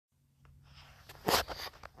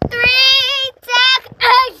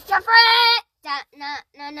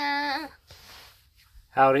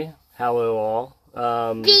Howdy. Hello all.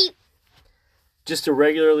 Beep. Just a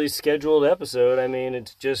regularly scheduled episode. I mean,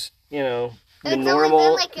 it's just, the It's only normal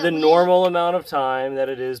been like a week. normal amount of time that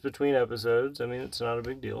it is between episodes. I mean, it's not a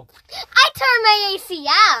big deal. I turned my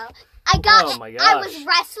ACL. Oh my I was gosh.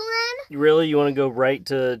 wrestling. Really? You want to go right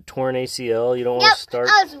to torn ACL? You don't want Yep, to start?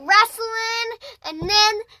 I was wrestling, and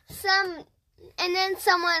then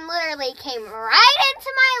someone literally came right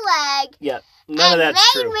into my leg. Yeah, none of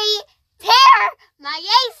that's made true. me tear my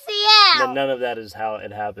ACL. No, none of that is how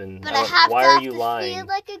it happened. But I have Why to are have you to lying? feel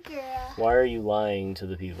like a girl. Why are you lying to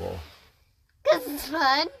the people? Because it's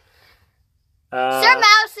fun. Uh, Sir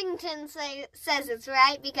Mousington says it's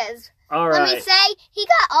right because, all let right. me say, he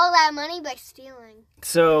got all that money by stealing.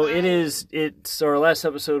 So it's our last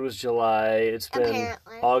episode was July. It's been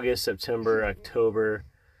Apparently. August, September, October,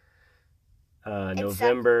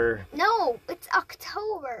 November, No, it's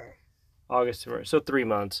October. August, September. So 3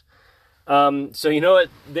 months. So you know what?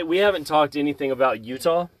 That we haven't talked anything about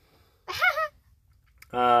Utah.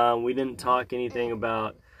 We didn't talk anything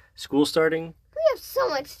about school starting. We have so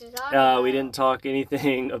much to talk about. We didn't talk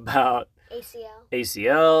anything about ACL.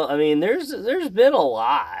 ACL. I mean, there's been a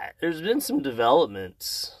lot. There's been some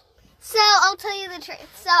developments. So, I'll tell you the truth.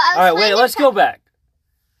 So, I was All right, wait, playing let's go back.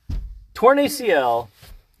 Torn ACL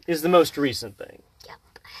is the most recent thing.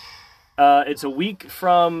 Yep. It's a week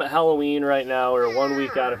from Halloween right now, or 1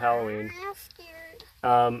 week out of Halloween, I'm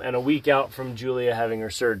scared. and a week out from Julia having her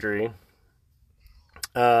surgery.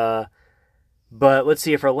 But let's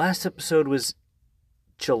see, if our last episode was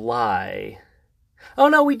July. Oh,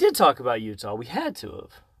 no, we did talk about Utah. We had to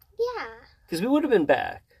have. Yeah. Because we would have been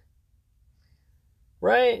back.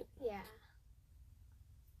 Right? Yeah.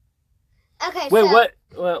 Okay, Wait, so... what?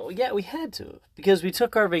 Well, yeah, we had to have. Because we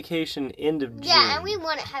took our vacation end of June. Yeah, and we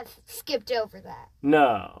wouldn't have skipped over that.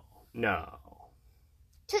 No.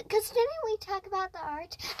 Because didn't we talk about the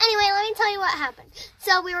arch? Anyway, let me tell you what happened.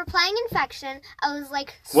 So, we were playing Infection. I was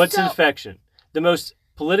like... What's Infection? The most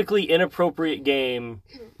politically inappropriate game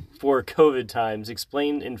for COVID times.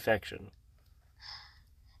 Explain Infection.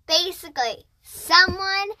 Basically,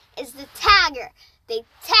 someone is the tagger. They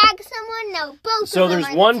tag someone, no, both So of them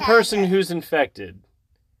there's are one the tagger. person who's infected.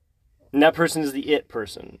 And that person is the it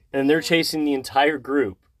person. And they're chasing the entire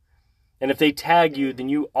group. And if they tag you, then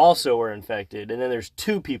you also are infected. And then there's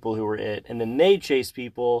two people who are it. And then they chase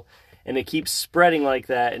people. And it keeps spreading like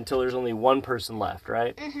that until there's only one person left,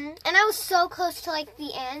 right? Mm-hmm. And I was so close to, like, the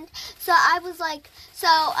end. So I was, like,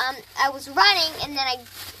 I was running, and then I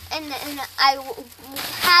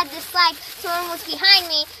had this slide. Someone was behind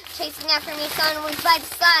me, chasing after me. Someone was by the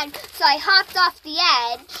slide. So I hopped off the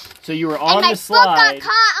edge. So you were on and the my slide. foot got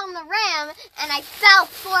caught on the rim, and I fell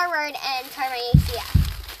forward and tore my ACL.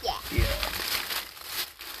 Yeah.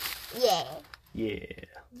 Yeah. Yeah.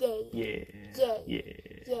 Yeah. Yeah. Yeah. Yeah.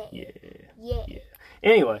 Yeah. Yeah. Yeah. Yeah.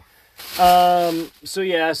 Anyway,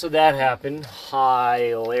 so that happened.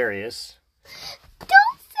 Hilarious.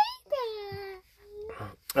 Don't say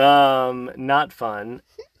that. Not fun.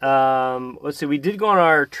 Let's see, we did go on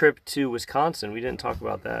our trip to Wisconsin. We didn't talk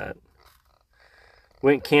about that.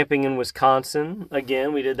 Went camping in Wisconsin.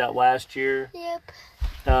 Again, we did that last year. Yep.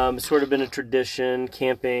 It's sort of been a tradition,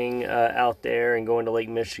 camping out there and going to Lake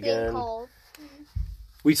Michigan. Being cold.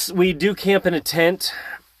 We do camp in a tent,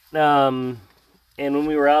 and when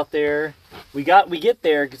we were out there, we get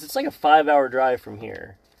there because it's like a 5-hour drive from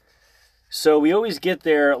here. So we always get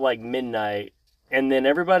there at like midnight, and then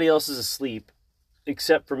everybody else is asleep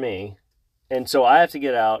except for me, and so I have to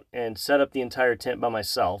get out and set up the entire tent by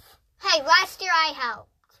myself. Hey, last year I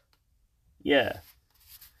helped. Yeah,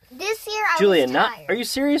 This year I Julia, was tired. are you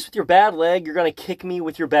serious with your bad leg? You're gonna kick me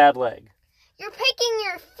with your bad leg? You're picking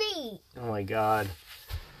your feet. Oh my God.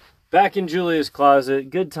 Back in Julia's closet,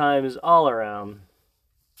 good times all around.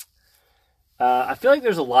 I feel like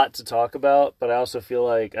there's a lot to talk about, but I also feel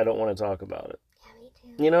like I don't want to talk about it. Yeah, me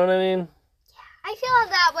too. You know what I mean? I feel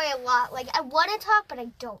that way a lot. Like, I want to talk, but I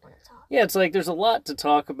don't want to talk. Yeah, it's like there's a lot to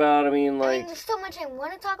talk about. I mean, There's so much I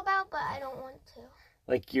want to talk about, but I don't want to.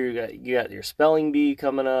 like you got your spelling bee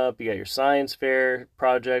coming up. You got your science fair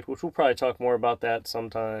project, which we'll probably talk more about that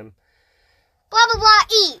sometime. Blah, blah,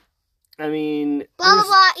 blah, eat. I mean, Blah, blah,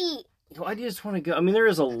 blah, eat. I just want to go. I mean, there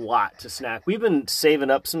is a lot to snack. We've been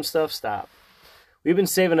saving up some stuff. Stop. We've been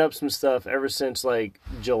saving up some stuff ever since, like,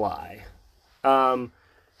 July.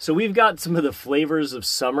 So we've got some of the flavors of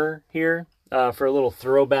summer here for a little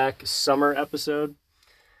throwback summer episode.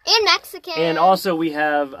 And Mexican. And also we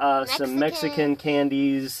have some Mexican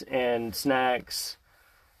candies and snacks.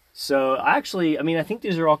 So actually, I mean, I think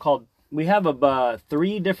these are all called... We have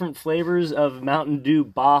 3 different flavors of Mountain Dew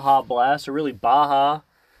Baja Blast, or really Baja.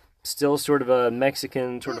 Still sort of a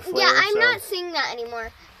Mexican sort of flair. Yeah, I'm not seeing that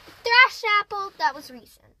anymore. Thrash apple, that was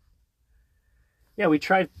recent. Yeah, we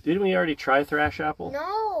tried. Didn't we already try thrash apple?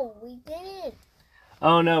 No, we didn't.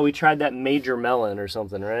 Oh no, we tried that Major Melon or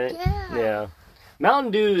something, right? Yeah. Yeah.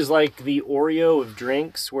 Mountain Dew is like the Oreo of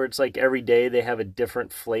drinks, where it's like every day they have a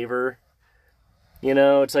different flavor. You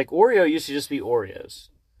know, it's like Oreo used to just be Oreos.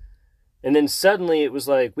 And then suddenly it was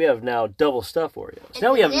like, we have now double stuffed Oreos. And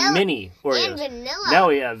now we have vanilla. mini Oreos. And vanilla. Now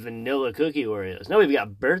we have vanilla cookie Oreos. Now we've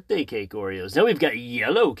got birthday cake Oreos. Now we've got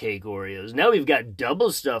yellow cake Oreos. Now we've got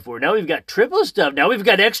double stuffed Oreos. Now we've got triple stuffed. Now we've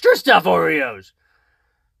got extra stuffed Oreos.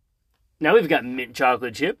 Now we've got mint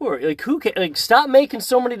chocolate chip Oreos. Like, stop making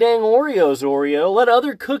so many dang Oreos, Oreo. Let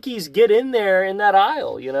other cookies get in there in that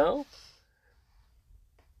aisle, you know?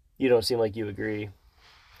 You don't seem like you agree.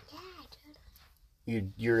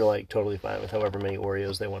 You're like totally fine with however many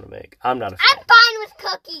Oreos they want to make. I'm not a fan. I'm fine with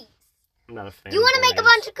cookies. I'm not a fan. You want to of make a Oreos.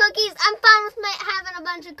 bunch of cookies? I'm fine with having a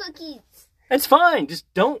bunch of cookies. It's fine. Just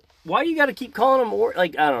don't. Why do you got to keep calling them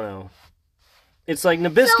like, I don't know. It's like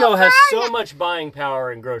Nabisco has so much buying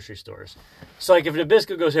power in grocery stores. So like if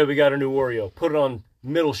Nabisco goes, hey, we got a new Oreo, put it on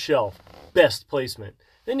middle shelf, best placement.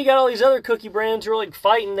 Then you got all these other cookie brands who are like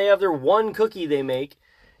fighting. They have their one cookie they make.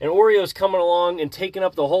 And Oreo's coming along and taking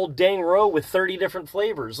up the whole dang row with 30 different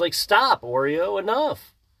flavors. Like, stop, Oreo.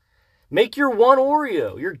 Enough. Make your one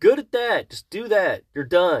Oreo. You're good at that. Just do that. You're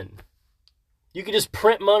done. You can just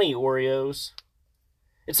print money, Oreos.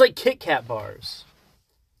 It's like Kit Kat bars.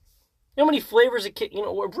 You know how many flavors of Kit... You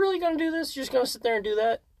know, we're really going to do this? You're just going to sit there and do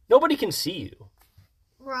that? Nobody can see you.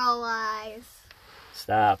 Roll eyes.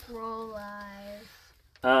 Stop. Roll eyes.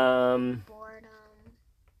 Um... Boredom.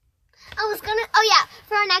 Oh yeah,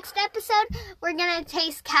 for our next episode, we're gonna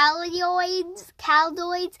taste Kaleidos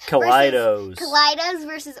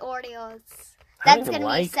versus Oreos. That's gonna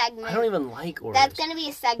be a segment. I don't even like Oreos. That's gonna be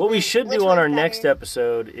a segment. What we should do on our next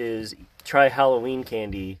episode is try Halloween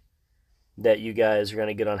candy that you guys are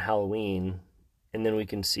gonna get on Halloween, and then we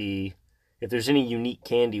can see if there's any unique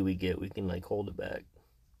candy we get. We can like hold it back.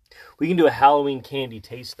 We can do a Halloween candy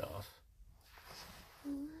taste off.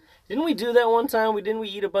 Didn't we do that one time? Didn't we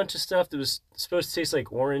eat a bunch of stuff that was supposed to taste like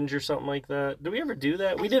orange or something like that? Did we ever do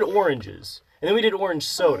that? We did oranges. And then we did orange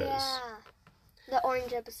sodas. Oh, yeah. The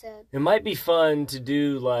orange episode. It might be fun to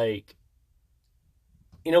do like...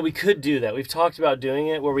 You know, we could do that. We've talked about doing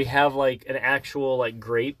it where we have like an actual like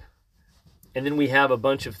grape. And then we have a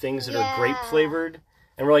bunch of things that are grape flavored.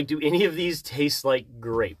 And we're like, do any of these taste like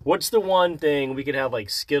grape? What's the one thing we could have like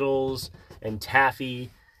Skittles and taffy?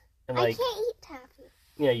 And like, I can't eat taffy.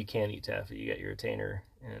 Yeah, you can eat taffy. You got your retainer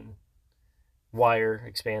and wire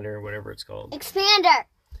expander, whatever it's called. Expander.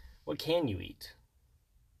 What can you eat?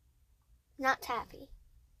 Not taffy.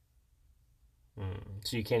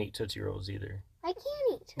 So you can't eat Tootsie Rolls either. I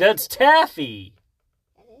can't eat taffy. That's taffy.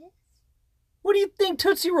 It is? What do you think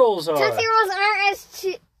Tootsie Rolls are? Tootsie Rolls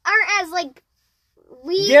aren't as like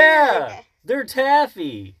weird. Yeah, they're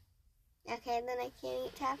taffy. Okay, then I can't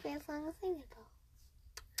eat taffy as long as I nibble.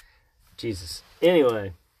 Jesus.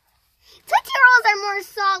 Anyway. Tootsie Rolls are more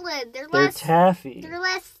solid. They're taffy. They're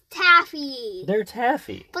less taffy. They're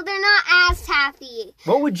taffy. But they're not as taffy.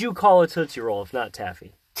 What would you call a Tootsie Roll if not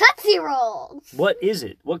taffy? Tootsie Rolls. What is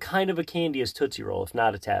it? What kind of a candy is Tootsie Roll if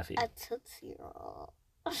not a taffy? A Tootsie Roll.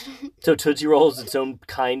 So Tootsie Roll is its own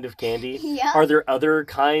kind of candy? Yeah. Are there other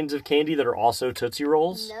kinds of candy that are also Tootsie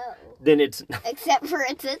Rolls? No. Then it's... Except for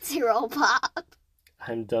a Tootsie Roll Pop.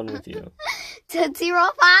 I'm done with you. Tootsie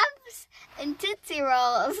Roll Pops and Tootsie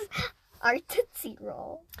Rolls are Tootsie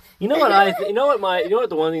Roll. You know what you know what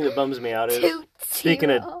the one thing that bums me out is? Tootsie Speaking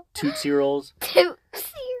Roll. of Tootsie Rolls. Tootsie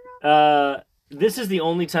Roll. This is the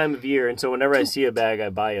only time of year, and so whenever I see a bag, I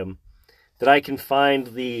buy them, that I can find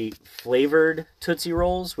the flavored Tootsie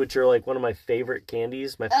Rolls, which are like one of my favorite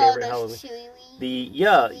candies, my favorite Halloween.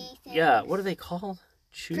 Chewy What are they called?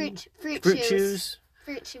 Fruit Chews?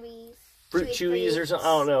 Fruit Chewies. Fruit Chewies or something,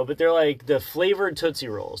 I don't know, but they're like the flavored Tootsie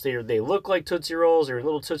Rolls. They look like Tootsie Rolls, they're in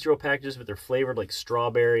little Tootsie Roll packages, but they're flavored like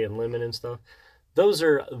strawberry and lemon and stuff. Those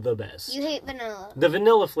are the best. You hate vanilla. The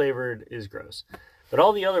vanilla flavored is gross, but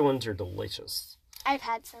all the other ones are delicious. I've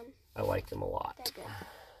had some. I like them a lot. They're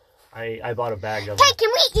good. I bought a bag of them. Hey, can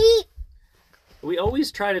we eat? We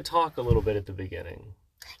always try to talk a little bit at the beginning.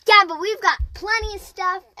 Yeah, but we've got plenty of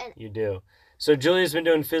stuff. And You do. So Julia's been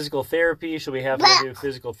doing physical therapy. She'll be having to do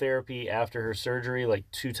physical therapy after her surgery like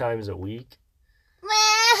 2 times a week.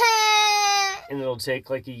 And it'll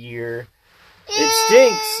take like a year. It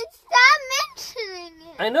stinks. Stop mentioning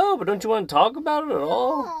it. I know, but don't you want to talk about it at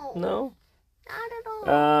all? No? Not at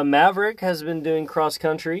all. Maverick has been doing cross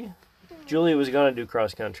country. Julia was going to do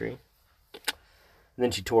cross country. And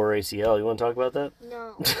then she tore her ACL. You want to talk about that?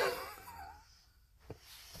 No.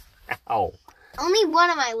 Ow. Only one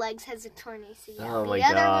of my legs has a torn ACL. Oh my the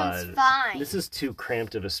other God. one's fine. This is too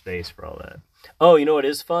cramped of a space for all that. Oh, you know what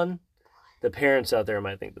is fun? The parents out there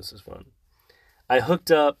might think this is fun. I hooked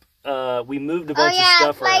up, we moved a bunch of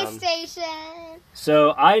stuff around. PlayStation.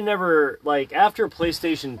 So I never, like, after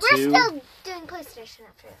PlayStation 2... We're still doing PlayStation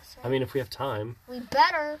after this, right? I mean, if we have time. We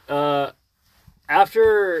better.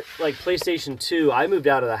 After, like, PlayStation 2, I moved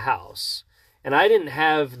out of the house. And I didn't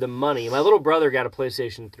have the money. My little brother got a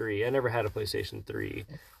PlayStation 3. I never had a PlayStation 3.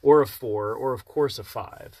 Or a 4. Or, of course, a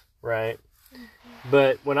 5. Right? Mm-hmm.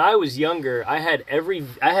 But when I was younger, I had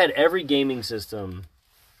every gaming system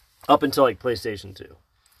up until, like, PlayStation 2.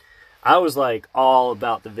 I was, like, all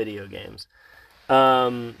about the video games.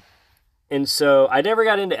 And so I never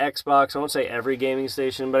got into Xbox. I won't say every gaming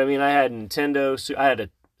station, but I mean, I had Nintendo, I had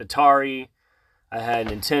Atari, I had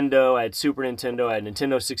Nintendo, I had Super Nintendo, I had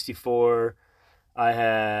Nintendo 64, I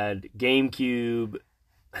had GameCube.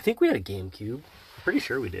 I think we had a GameCube. I'm pretty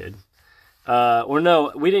sure we did. Or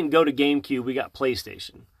no, we didn't go to GameCube, we got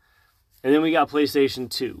PlayStation. And then we got PlayStation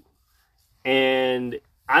 2. And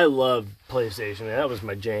I loved PlayStation, man. That was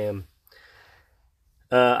my jam.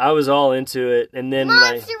 I was all into it, and then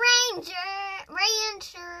Ranger.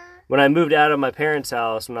 When I moved out of my parents'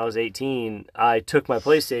 house when I was 18, I took my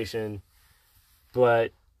PlayStation,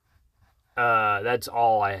 but that's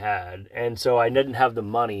all I had, and so I didn't have the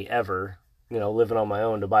money ever, living on my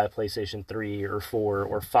own to buy a PlayStation 3 or 4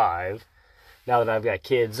 or 5. Now that I've got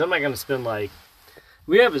kids, I'm not going to spend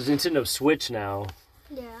we have a Nintendo Switch now.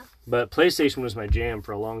 Yeah. But PlayStation was my jam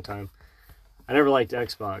for a long time. I never liked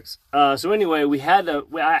Xbox. So anyway,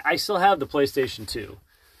 I still have the PlayStation 2,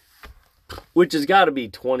 which has got to be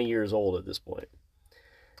 20 years old at this point.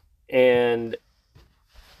 And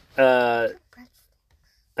I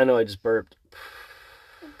know I just burped.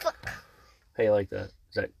 How you like that?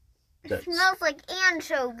 It smells like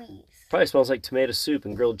anchovies. Probably smells like tomato soup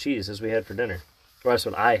and grilled cheese as we had for dinner. Or that's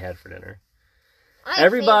what I had for dinner.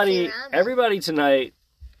 Everybody tonight,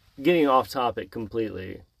 getting off topic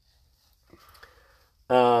completely.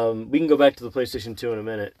 We can go back to the PlayStation 2 in a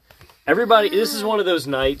minute. This is one of those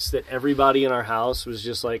nights that everybody in our house was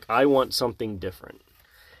just like, I want something different.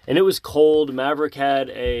 And it was cold. Maverick had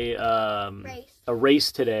a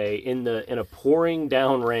race today in a pouring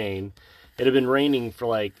down rain. It had been raining for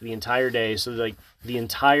the entire day, so the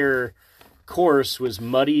entire course was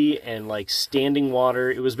muddy and standing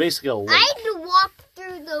water. It was basically a lake. I had to walk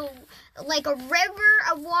through a river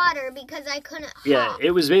of water because I couldn't hop. Yeah,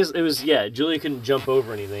 it was Julia couldn't jump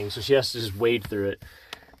over anything, so she has to just wade through it.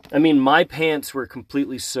 I mean, my pants were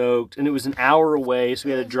completely soaked, and it was an hour away, so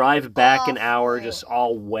we had to drive back an hour just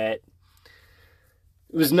all wet.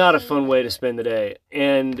 It was not a fun way to spend the day.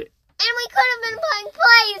 And we could have been playing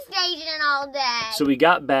PlayStation all day. So we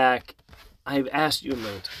got back. I've asked you a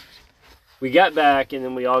million times. We got back, and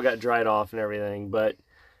then we all got dried off and everything, but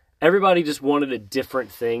everybody just wanted a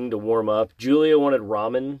different thing to warm up. Julia wanted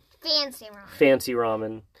ramen. Fancy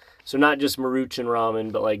ramen. So not just Maruchan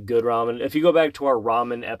ramen, but good ramen. If you go back to our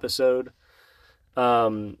ramen episode,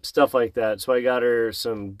 stuff like that. So I got her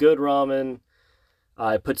some good ramen.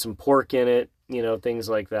 I put some pork in it, things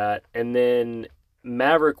like that. And then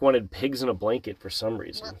Maverick wanted pigs in a blanket for some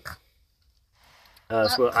reason.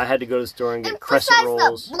 So I had to go to the store and get crescent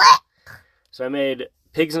rolls. So I made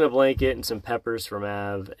pigs in a blanket and some peppers for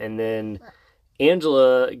Mav. And then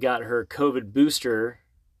Angela got her COVID booster.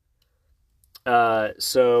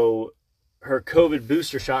 So her COVID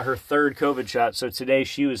booster shot, her third COVID shot. So today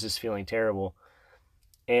she was just feeling terrible.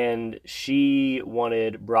 And she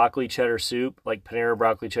wanted broccoli cheddar soup, Panera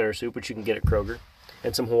broccoli cheddar soup, which you can get at Kroger,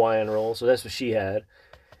 and some Hawaiian rolls. So that's what she had.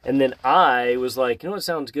 And then I was like, what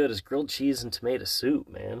sounds good is grilled cheese and tomato soup,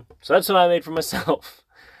 man. So that's what I made for myself.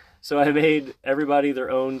 So I made everybody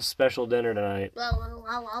their own special dinner tonight.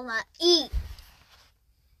 Eat.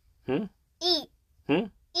 Eat.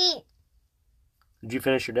 Eat. Did you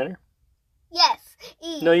finish your dinner? Yes.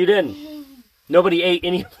 Eat. No, you didn't. Nobody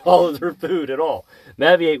ate all of their food at all.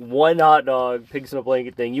 Mavi ate one hot dog, pigs in a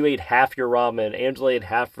blanket thing. You ate half your ramen. Angela ate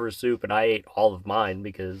half of her soup, and I ate all of mine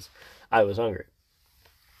because I was hungry.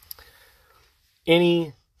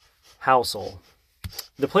 Any household.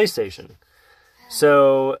 The PlayStation.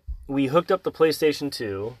 So we hooked up the PlayStation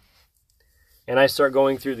 2, and I start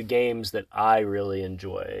going through the games that I really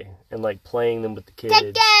enjoy and playing them with the kids.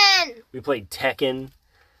 Tekken! We played Tekken.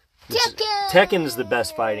 Tekken's the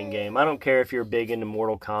best fighting game. I don't care if you're big into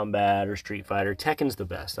Mortal Kombat or Street Fighter. Tekken's the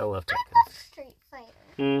best. I love Tekken. I love Street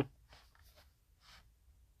Fighter.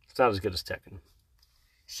 It's not as good as Tekken.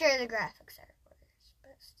 Sure, the graphics are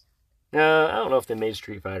worse. I don't know if they made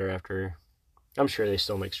Street Fighter after. I'm sure they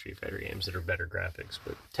still make Street Fighter games that are better graphics,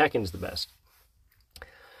 but Tekken's the best.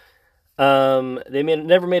 They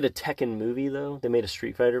never made a Tekken movie though. They made a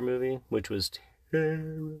Street Fighter movie, which was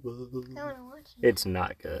terrible. I want to watch it. It's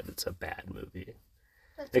not good. It's a bad movie.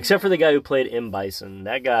 Except for the guy who played M. Bison.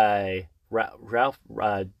 That guy, Ralph,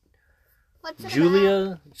 What's it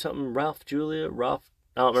Julia, something, Ralph,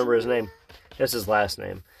 I don't remember his name. That's his last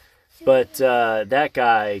name. But that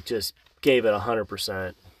guy just gave it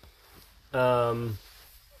 100%.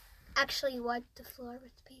 Actually wipe the floor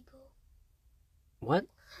with people. What?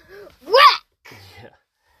 Whack! Yeah.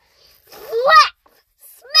 Whack!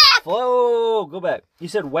 Smack! Whoa, go back. You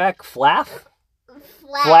said whack flaff?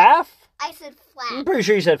 Flap. Flaff? I said flap. I'm pretty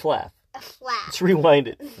sure you said flaff. A flap. Let's rewind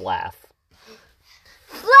it. Flaff.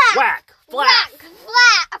 Flap! Whack! Flaff! Whack!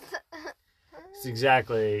 Flap! It's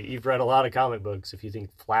exactly. You've read a lot of comic books if you think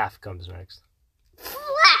flaff comes next.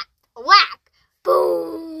 Flap! Whack!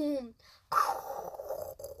 Boom!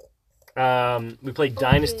 We played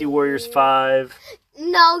Dynasty Warriors 5.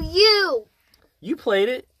 No, you! You played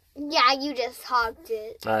it. Yeah, you just hogged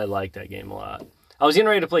it. I like that game a lot. I was getting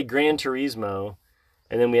ready to play Gran Turismo,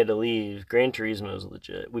 and then we had to leave. Gran Turismo is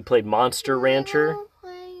legit. We played Monster Rancher.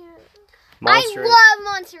 I love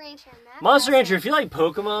Monster Rancher. Monster Rancher, if you like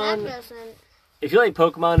Pokemon,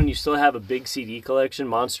 and you still have a big CD collection,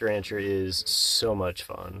 Monster Rancher is so much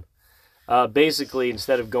fun. Basically,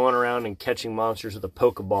 instead of going around and catching monsters with a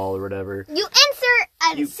Pokeball or whatever, you insert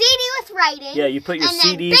a CD with writing. Yeah, you put your and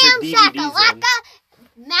CDs then, or bam, DVDs in.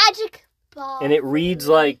 Magic ball. And it reads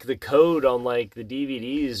like the code on like the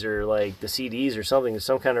DVDs or like the CDs or something,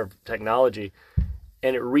 some kind of technology.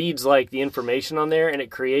 And it reads like the information on there, and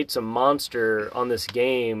it creates a monster on this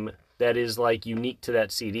game that is like unique to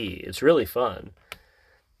that CD. It's really fun.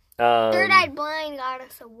 Third Eye Blind got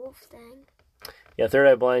us a wolf thing. Yeah, Third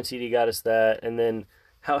Eye Blind CD got us that, and then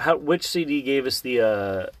which CD gave us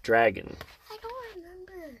the dragon? I don't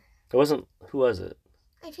remember. It wasn't. Who was it?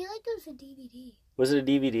 I feel like it was a DVD. Was it a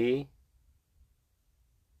DVD?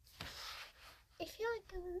 I feel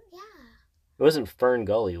like it was. Yeah. It wasn't Fern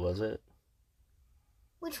Gully, was it?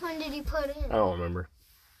 Which one did he put in? I don't remember.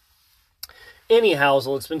 Anyhow,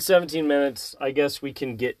 it's been 17 minutes. I guess we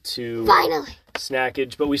can get to Finally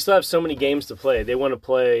snackage, but we still have so many games to play. They want to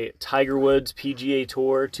play Tiger Woods PGA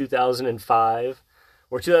Tour 2005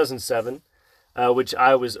 or 2007, which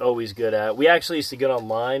I was always good at. We actually used to get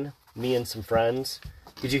online, me and some friends,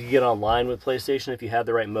 because you could get online with PlayStation if you had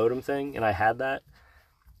the right modem thing, and I had that.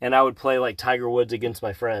 And I would play like Tiger Woods against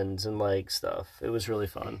my friends and like stuff. It was really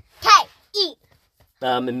fun. eat.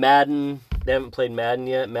 And Madden, they haven't played Madden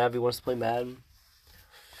yet. Mavi wants to play Madden.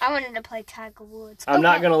 I wanted to play Tiger Woods. I'm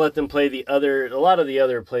not going to let them play a lot of the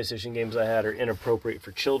other PlayStation games I had are inappropriate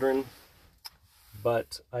for children,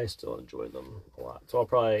 but I still enjoy them a lot. So I'll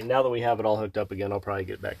probably, now that we have it all hooked up again, I'll probably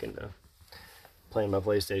get back into playing my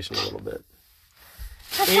PlayStation a little bit.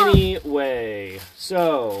 Anyway,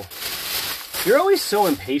 so you're always so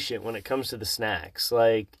impatient when it comes to the snacks.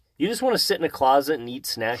 Like, you just want to sit in a closet and eat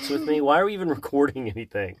snacks with me? Why are we even recording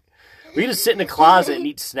anything? We just sit in a closet and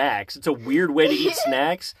eat snacks. It's a weird way to eat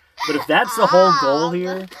snacks, but if that's the whole goal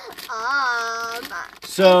here...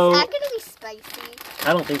 So, is that going to be spicy?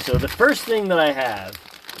 I don't think so. The first thing that I have,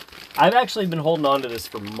 I've actually been holding on to this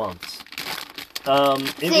for months.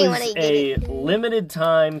 It was a limited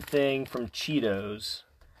time thing from Cheetos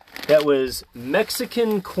that was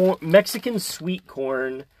Mexican sweet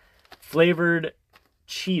corn flavored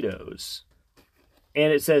Cheetos.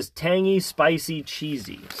 And it says tangy, spicy,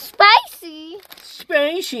 cheesy. Spicy?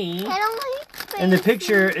 Spicy. I don't like spicy. And the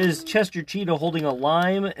picture is Chester Cheetah holding a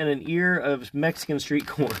lime and an ear of Mexican street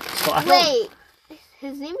corn. So Wait,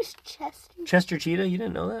 his name is Chester? Chester Cheetah? You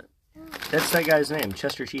didn't know that? No. That's that guy's name,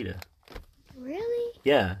 Chester Cheetah. Really?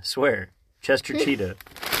 Yeah, swear. Chester Cheetah.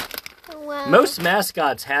 Wow. Most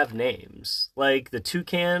mascots have names. Like the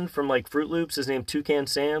toucan from like Fruit Loops is named Toucan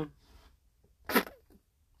Sam.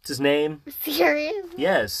 It's his name. Serious?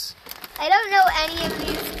 Yes. I don't know any of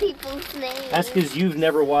these people's names. That's because you've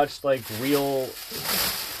never watched like real...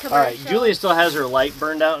 Alright, Julia still has her light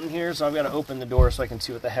burned out in here, so I've got to open the door so I can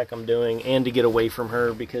see what the heck I'm doing and to get away from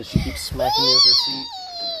her because she keeps smacking me with her feet.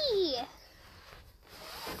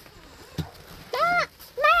 Oh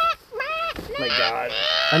my god.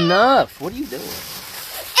 Enough! What are you doing?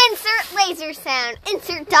 Insert laser sound.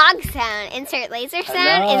 Insert dog sound. Insert laser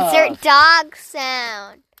sound. Enough. Insert dog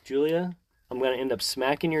sound. Julia, I'm going to end up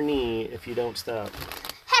smacking your knee if you don't stop.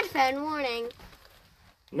 Headphone warning.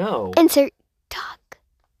 No. Insert dog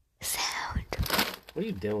sound. What are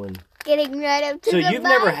you doing? Getting right up to So the you've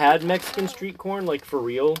never had Mexican street corn, like for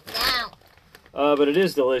real? No. But it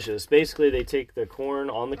is delicious. Basically, they take the corn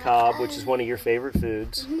on the cob, which is one of your favorite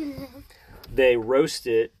foods. They roast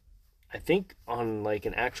it, I think, on like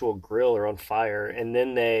an actual grill or on fire, and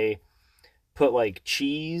then they put like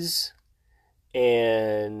cheese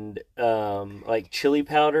and like chili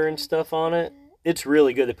powder and stuff on it. It's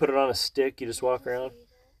really good. They put it on a stick. You just walk around.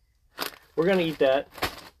 We're gonna eat that.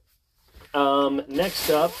 Next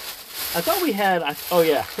up, I thought we had. Oh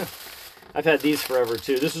yeah, I've had these forever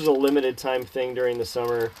too. This was a limited time thing during the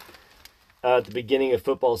summer, at the beginning of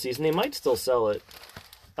football season. They might still sell it.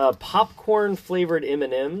 Popcorn flavored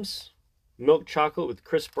M&Ms, milk chocolate with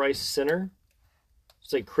crisp rice center.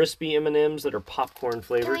 It's like crispy M&Ms that are popcorn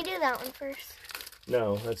flavored. Can we do that one first?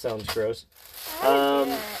 No, that sounds gross. I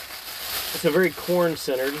wanna do It's a very corn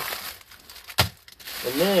centered.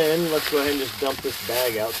 And then let's go ahead and just dump this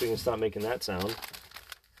bag out so we can stop making that sound.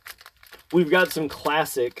 We've got some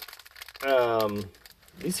classic.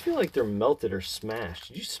 These feel like they're melted or smashed.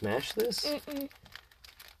 Did you smash this? Mm-mm.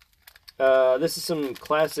 This is some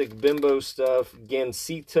classic Bimbo stuff.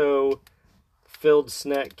 Gansito filled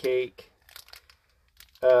snack cake.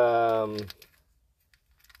 I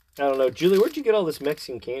don't know. Julie, where'd you get all this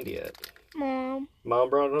Mexican candy at? Mom. Mom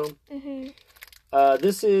brought it home? Mm-hmm.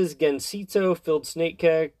 This is Gansito filled snake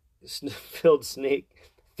cake. Filled snack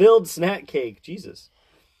cake. Jesus.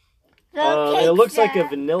 It looks like a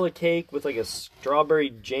vanilla cake with like a strawberry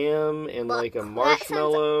jam and like a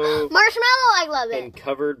marshmallow. Marshmallow, I love it. And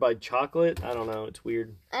covered by chocolate. I don't know. It's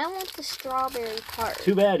weird. I don't want the strawberry part.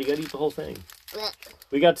 Too bad. You gotta eat the whole thing.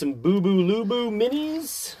 We got some Boo Boo Lubu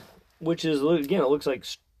minis, which is, again, it looks like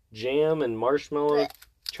jam and marshmallow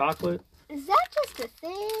chocolate. Is that just a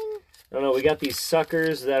thing? I don't know. We got these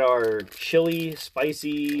suckers that are chili,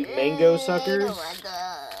 spicy mango suckers. Oh my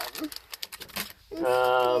god.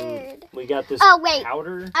 We got this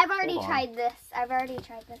powder. I've already tried this.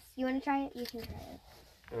 You want to try it? You can try it.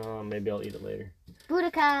 Maybe I'll eat it later.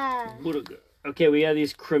 Boudica. Okay, we have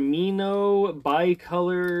these Cremino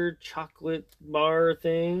bicolor chocolate bar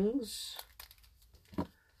things.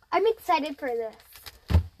 I'm excited for this.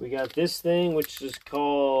 We got this thing, which is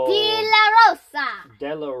called De La Rosa.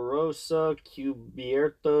 De La Rosa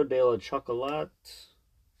Cubierto de la Chocolate.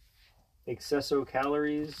 Excesso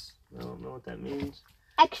calories. I don't know what that means.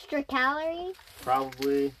 Extra calories?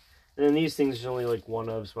 Probably. And then these things, there's only like one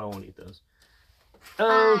of, so I won't eat those.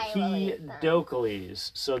 Okie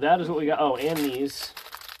dokies. So that is what we got. Oh, and these,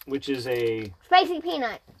 which is a spicy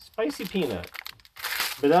peanut. Spicy peanut.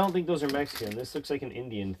 But I don't think those are Mexican. This looks like an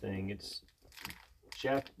Indian thing. It's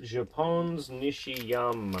Japon's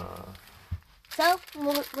Nishiyama. So,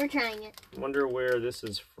 we're trying it. Wonder where this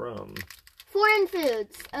is from. Foreign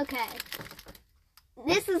foods. Okay.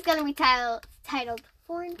 This is going to be titled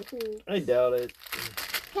Foreign Foods. I doubt it.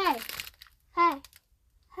 Okay. Hey.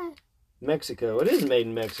 Mexico. It is made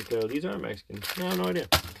in Mexico. These aren't Mexican. I have no idea.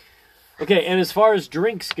 Okay, and as far as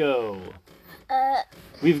drinks go,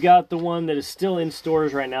 we've got the one that is still in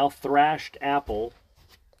stores right now, Thrashed Apple,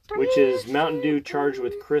 which is Mountain Dew charged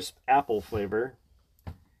with crisp apple flavor.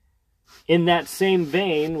 In that same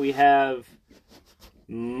vein, we have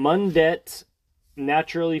Mundet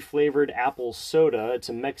naturally flavored apple soda. It's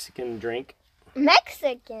a Mexican drink.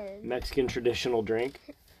 Mexican traditional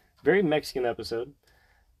drink. Very Mexican episode.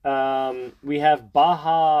 We have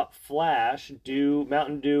Baja Flash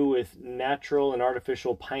Mountain Dew with natural and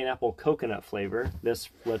artificial pineapple coconut flavor. This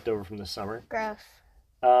left over from the summer. Gross.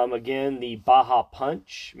 Again, the Baja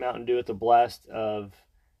Punch Mountain Dew with a blast of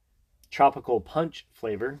tropical punch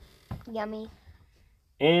flavor. Yummy.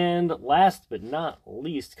 And last but not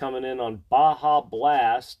least, coming in on Baja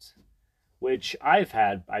Blast, which I've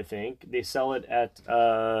had, I think. They sell it at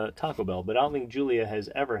Taco Bell, but I don't think Julia has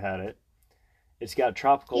ever had it. It's got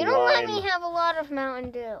tropical wine. You don't let me have a lot of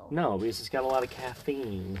Mountain Dew. No, because it's got a lot of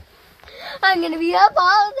caffeine. I'm going to be up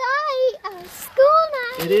all night on a school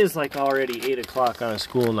night. It is like already 8 o'clock on a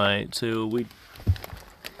school night, so we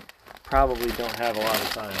probably don't have a lot of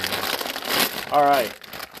time. All right.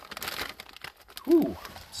 Whew.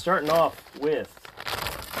 Starting off with...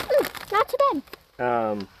 not too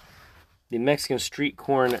bad. The Mexican street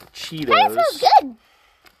corn Cheetos. That smells good.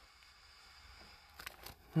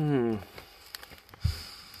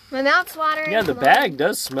 My mouth's watering. Yeah, the bag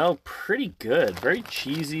does smell pretty good. Very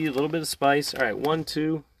cheesy, a little bit of spice. All right, 1,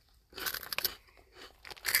 2.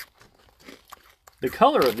 The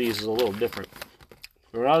color of these is a little different.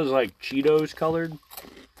 They're not as like Cheetos colored.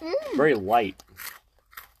 Very light.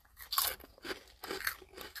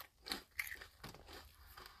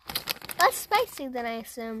 Less spicy than I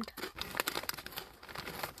assumed. I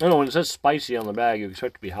don't know, when it says spicy on the bag, you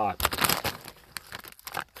expect it to be hot.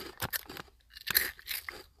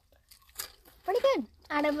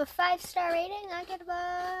 Out of a 5-star rating, I give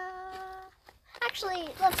actually,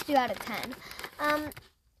 let's do out of 10.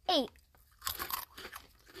 8.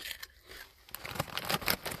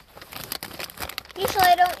 Usually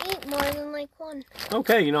I don't eat more than like 1.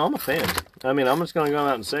 Okay, you know, I'm a fan. I mean, I'm just going to go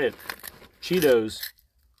out and say it. Cheetos.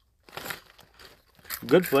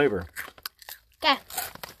 Good flavor. Okay,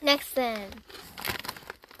 next then.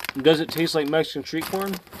 Does it taste like Mexican street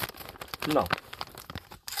corn? No.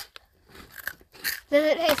 Does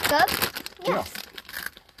it taste good? Yes.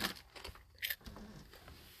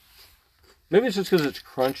 Maybe it's just because it's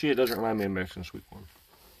crunchy. It doesn't remind me of Mexican sweet corn.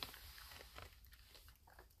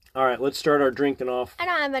 All right, let's start our drinking off. I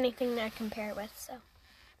don't have anything to compare it with, so.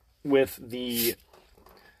 With the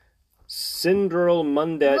Cinderella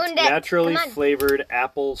Mundet naturally flavored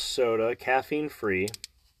apple soda, caffeine free.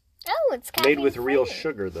 Oh, it's caffeine free. Made with real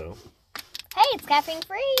sugar, though. Hey, it's caffeine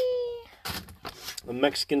free. A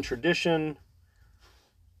Mexican tradition.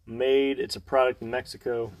 It's a product in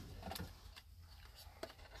Mexico.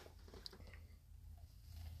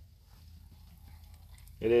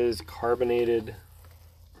 It is carbonated.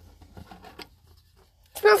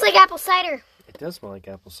 Smells like apple cider. It does smell like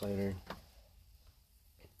apple cider.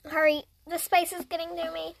 Hurry, the spice is getting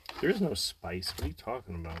to me. There is no spice. What are you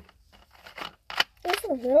talking about? It's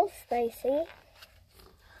a little spicy.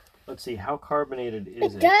 Let's see, how carbonated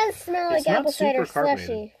is it? It does smell like apple cider carbonated.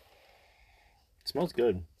 slushy. It smells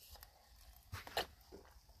good.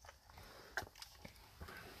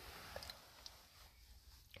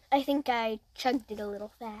 I think I chugged it a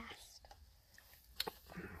little fast.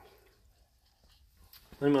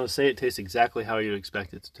 I'm going to say it tastes exactly how you'd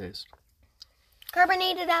expect it to taste.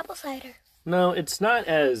 Carbonated apple cider. No, it's not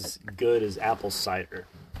as good as apple cider.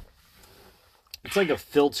 It's like a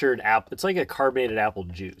filtered apple. It's like a carbonated apple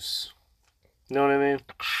juice. You know what I mean?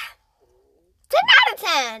 10 out of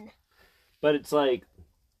 10. But it's like,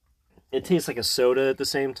 it tastes like a soda at the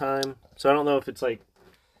same time. So I don't know if it's like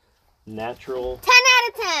natural. 10 out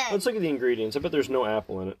of 10. Let's look at the ingredients. I bet there's no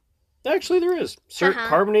apple in it. Actually, there is.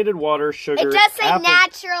 Carbonated water, sugar. It does say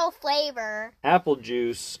natural flavor. Apple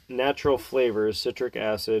juice, natural flavors, citric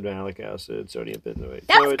acid, malic acid, sodium benzoate.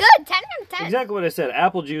 That was good. 10 out of 10. Exactly what I said.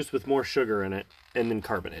 Apple juice with more sugar in it, and then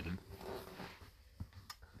carbonated.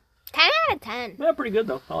 10 out of 10. Yeah, pretty good,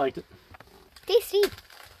 though. I liked it. Tasty.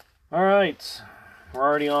 All right. We're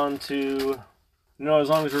already on to... as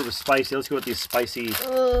long as we're with spicy, let's go with these spicy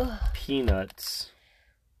peanuts.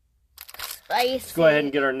 Spicy. Let's go ahead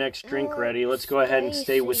and get our next drink ready. Let's go ahead and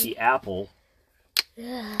stay with the apple.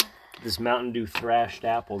 This Mountain Dew thrashed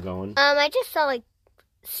apple going. I just saw, like,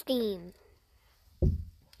 steam. You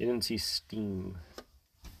didn't see steam.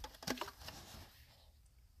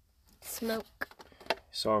 Smoke. You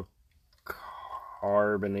saw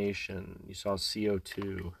carbonation. You saw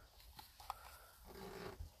CO2.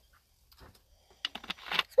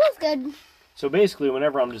 Smells good. So basically,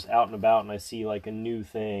 whenever I'm just out and about and I see like a new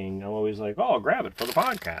thing, I'm always like, oh, I'll grab it for the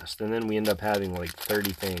podcast. And then we end up having like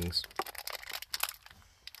 30 things.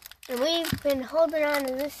 And we've been holding on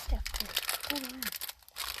to this stuff.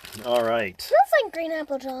 All right. Smells like green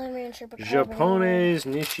apple Jolly Rancher. Japones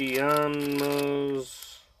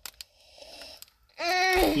Nishiyanos.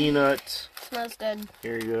 Peanut. Smells good.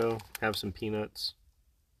 Here you go. Have some peanuts.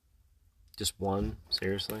 Just one?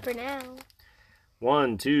 Seriously? For now.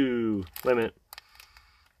 1, 2, limit.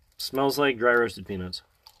 Smells like dry roasted peanuts.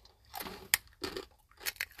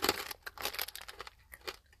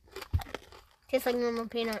 Tastes like normal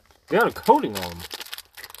peanut. They got a coating on them.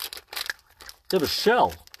 They have a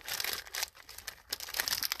shell.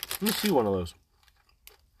 Let me see one of those.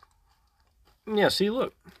 Yeah, see,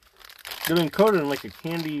 look. They've been coated in like a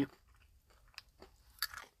candy.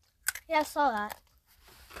 Yeah, I saw that.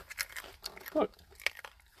 Look.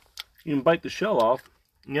 You can bite the shell off,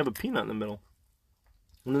 and you have a peanut in the middle.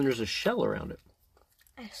 And then there's a shell around it.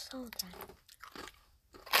 I saw that.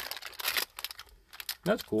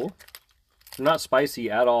 That's cool. They're not spicy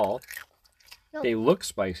at all. Nope. They look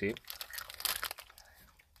spicy.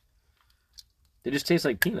 They just taste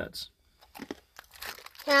like peanuts.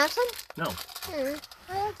 Can I have some? No.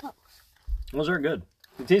 I like those. Those are good.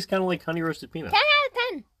 They taste kind of like honey roasted peanuts. 10 out of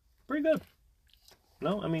 10. Pretty good.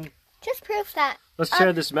 No, I mean... Just proof that. Let's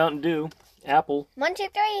try this Mountain Dew. Apple. 1, 2,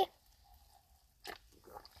 3.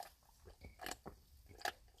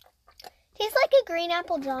 Tastes like a green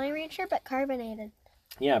apple Jolly Rancher, but carbonated.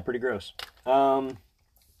 Yeah, pretty gross. Not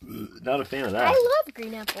a fan of that. I love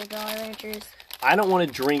green apple Jolly Ranchers. I don't want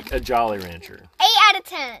to drink a Jolly Rancher. 8 out of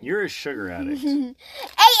 10. You're a sugar addict. 8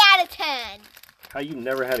 out of 10. How you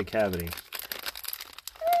never had a cavity?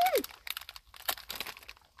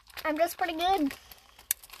 I'm just pretty good.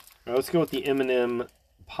 All right, let's go with the M&M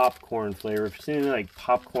popcorn flavor. If you're seeing like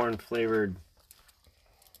popcorn flavored,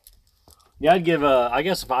 yeah, I'd give I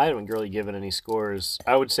guess if I haven't really given any scores,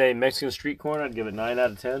 I would say Mexican street corn. I'd give it 9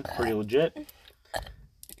 out of 10. Pretty legit.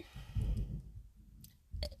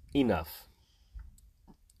 Enough.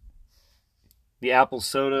 The apple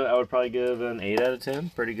soda, I would probably give an 8 out of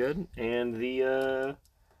 10. Pretty good. And the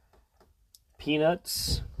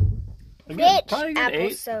peanuts, again, probably a good apple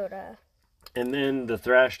 8. soda. And then the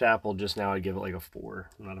thrashed apple, just now I'd give it like a 4.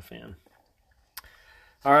 I'm not a fan.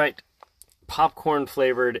 All right. Popcorn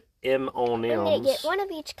flavored M&Ms. I'm going to get one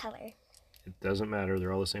of each color. It doesn't matter.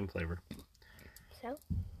 They're all the same flavor. So?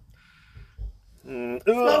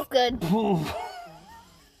 Smells good.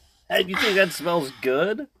 Hey, do you think that smells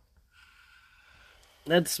good?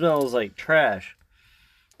 That smells like trash.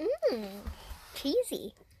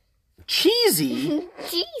 Cheesy. Cheesy?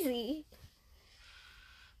 Cheesy.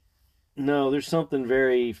 No, there's something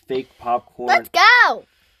very fake popcorn. Let's go. Oh,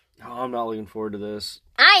 I'm not looking forward to this.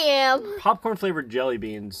 I am. Popcorn flavored jelly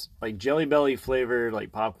beans. Like Jelly Belly flavored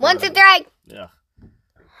like popcorn. 1, 2, 3. Yeah.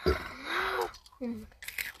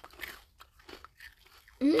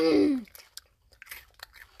 Can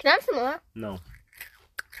I have some more? No.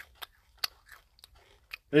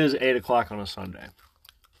 It is 8 o'clock on a Sunday.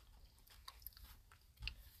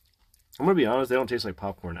 I'm going to be honest, they don't taste like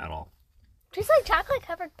popcorn at all. Tastes like chocolate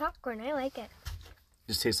covered popcorn. I like it.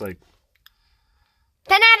 Just tastes like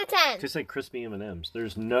 10 out of 10. tastes like crispy M&Ms.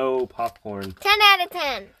 There's no popcorn. 10 out of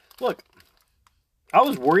 10. Look, I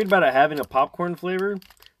was worried about it having a popcorn flavor.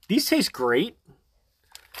 These taste great,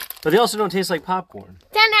 but they also don't taste like popcorn.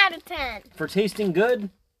 10 out of 10. For tasting good,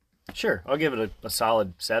 sure, I'll give it a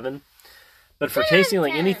solid 7. But for tasting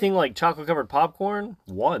like 10. anything like chocolate covered popcorn,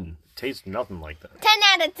 1. Tastes nothing like that. 10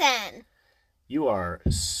 out of 10. You are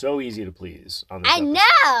so easy to please on this I episode.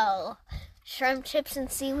 know. Shrimp chips and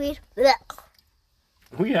seaweed. Blech.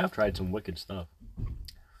 We have tried some wicked stuff.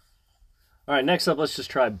 All right, next up, let's just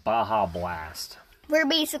try Baja Blast. We're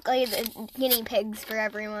basically the guinea pigs for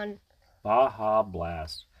everyone. Baja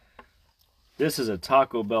Blast. This is a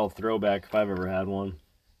Taco Bell throwback if I've ever had one.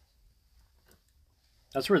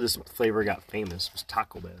 That's where this flavor got famous, was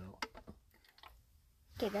Taco Bell.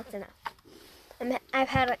 Okay, that's enough. I've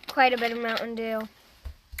had quite a bit of Mountain Dew.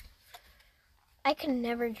 I could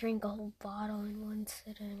never drink a whole bottle in one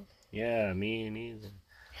sitting. Yeah, me neither.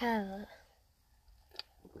 Hell.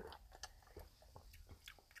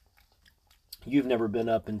 You've never been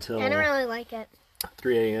up until I don't really like it.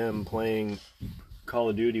 3 a.m. playing Call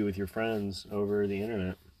of Duty with your friends over the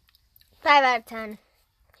internet. 5 out of 10.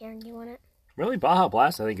 Karen, do you want it? Really, Baja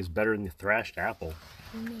Blast, I think, is better than the Thrashed Apple.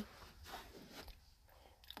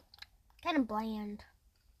 Kind of bland.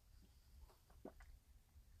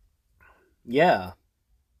 Yeah.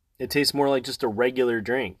 It tastes more like just a regular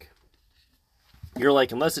drink. You're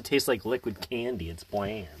like, unless it tastes like liquid candy, it's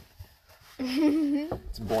bland.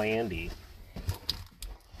 It's blandy.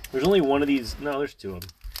 There's only one of these. No, there's 2 of them.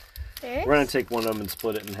 There We're going to take one of them and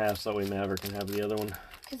split it in half so that way Maverick can have the other one.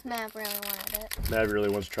 Because Mav really wanted it. Maverick really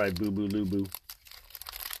wants to try Boo Boo Lubu.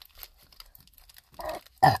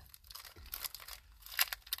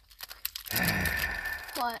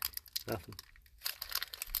 What? Nothing.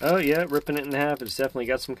 Oh, yeah, ripping it in half. It's definitely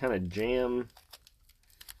got some kind of jam,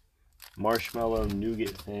 marshmallow, nougat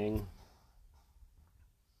thing.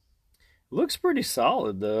 Looks pretty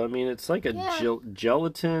solid, though. I mean, it's like a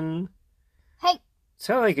gelatin. Hey, It's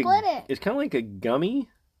kind of like split it. It's kind of like a gummy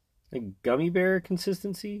bear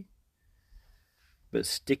consistency, but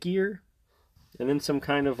stickier. And then some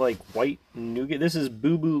kind of like white nougat. This is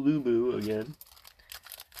Boo Boo Lubu again.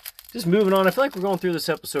 Just moving on. I feel like we're going through this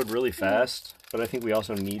episode really fast, but I think we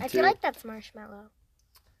also need to. I feel like that's marshmallow.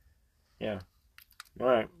 Yeah. All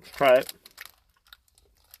right, let's try it.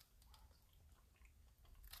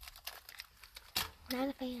 Not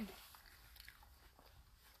a fan.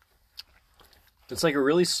 It's like a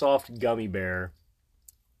really soft gummy bear,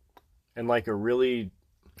 and like a really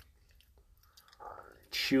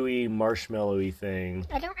chewy marshmallowy thing.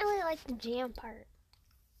 I don't really like the jam part.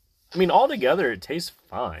 I mean, altogether, it tastes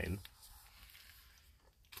fine.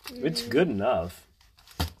 It's good enough.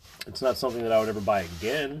 It's not something that I would ever buy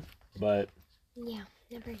again, but Yeah,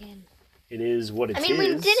 never again. it is what it is. I mean, we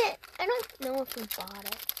didn't. I don't know if we bought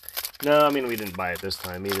it. No, I mean, we didn't buy it this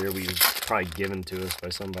time either. We was probably given to us by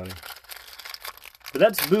somebody. But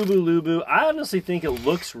that's Boo Boo Lubu. I honestly think it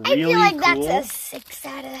looks really cool. I feel like that's a 6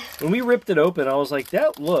 out of... When we ripped it open, I was like,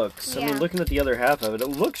 that looks... I Yeah. mean, looking at the other half of it, it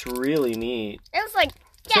looks really neat. It was like...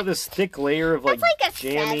 It's got this thick layer of, like, That's like a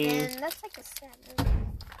jammy... 7. That's like a 7.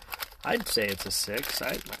 I'd say it's a 6.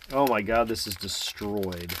 Oh my god, this is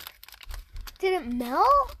destroyed. Did it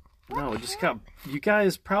melt? No, it just got. You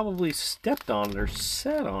guys probably stepped on it or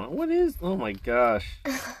sat on it. What is? Oh my gosh.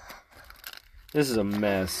 This is a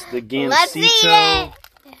mess. The Let's eat Gansito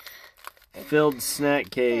it. filled snack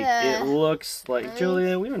cake. It looks like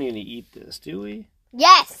Julia. We don't even eat this, do we?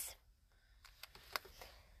 Yes.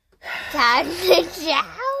 Time to shout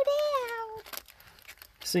out.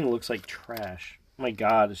 This thing looks like trash. Oh my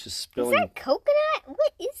god, it's just Is spilling that coconut?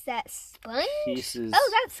 What is that? Sponge? pieces.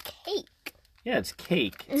 Oh, that's cake. Yeah, it's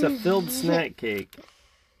cake. It's a filled snack cake.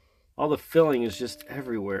 All the filling is just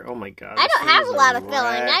everywhere. Oh my god. I this don't thing have is a lot of wreck.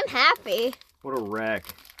 filling. I'm happy. What a wreck.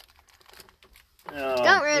 Oh,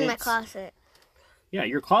 Don't ruin my it's- closet. Yeah,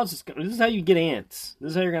 your closet's. This is how you get ants.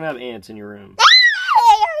 This is how you're gonna have ants in your room.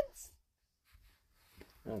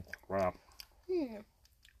 Oh crap. The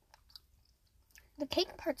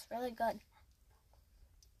cake part's really good.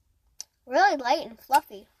 Really light and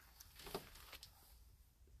fluffy.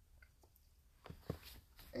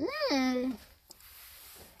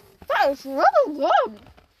 That is really good.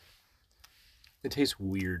 It tastes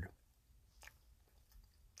weird.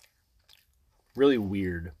 Really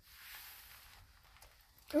weird.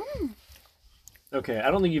 Okay, I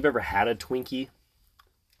don't think you've ever had a Twinkie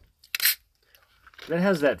that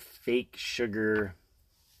has that fake sugar.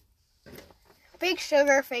 Fake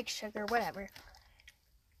sugar, whatever.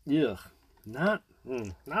 Ugh, not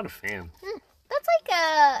a fan. That's like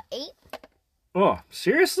a 8. Oh,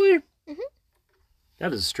 seriously?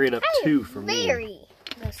 That is straight up 2 for me. Very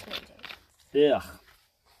misleading. Ugh.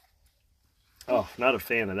 Oh, not a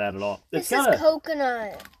fan of that at all. It's This is got a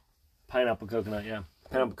coconut. pineapple coconut, yeah.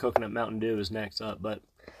 Pineapple coconut Mountain Dew is next up, but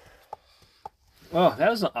oh,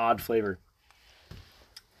 that is an odd flavor.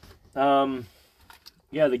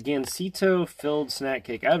 Yeah, the Gansito filled snack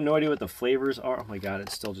cake. I have no idea what the flavors are. Oh my god,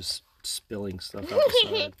 it's still just spilling stuff out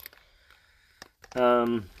the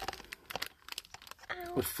side.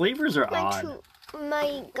 The flavors are odd.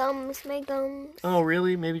 My gums. Oh,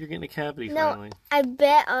 really? Maybe you're getting a cavity finally. I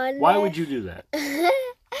bet on Why would you do that?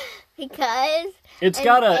 Because It's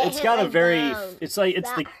got it a hit my very. gum. It's like it's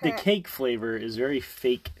That the hurt. cake flavor is very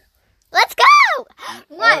fake. Let's go!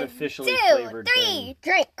 1, Artificially 2, flavored 3, thing.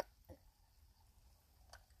 drink.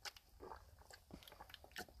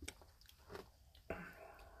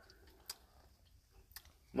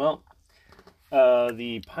 Well,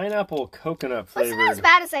 the pineapple coconut That's not as flavored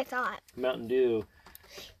bad as I thought. Mountain Dew.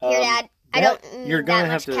 Here, Dad. I that- don't need You're gonna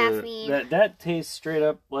that have much to. caffeine. That tastes straight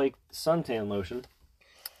up like suntan lotion.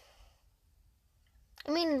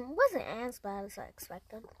 I mean, it wasn't as bad as I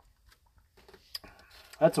expected.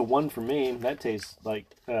 That's a 1 for me. That tastes like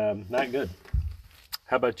not good.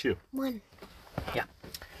 How about you? 1. Yeah.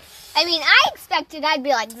 I mean, I expected I'd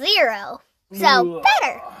be like 0. So, Ooh.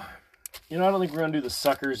 better. You know, I don't think we're gonna do the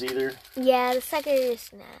suckers either. Yeah, the second is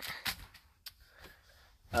nah.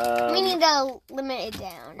 We need to limit it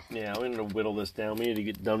down. Yeah, we need to whittle this down. We need to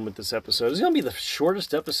get done with this episode. It's going to be the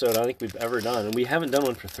shortest episode I think we've ever done, and we haven't done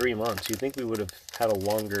one for 3 months. You'd think we would have had a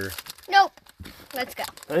longer... Nope. Let's go.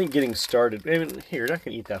 I think getting started... I mean, here, you're not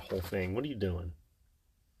going to eat that whole thing. What are you doing?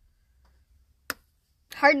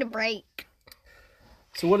 Hard to break.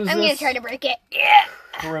 So what is I'm this? going to try to break it. Yeah.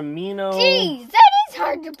 Cremino... Jeez, that is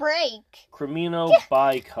hard to break. Cremino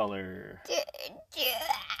bicolor.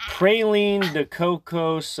 Praline de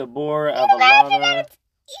Coco Sabor Imagine Avalana. that it's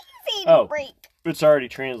easy to Oh. break. It's already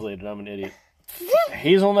translated. I'm an idiot.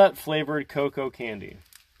 Hazelnut flavored cocoa candy.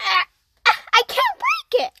 I can't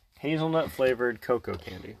break it. Hazelnut flavored cocoa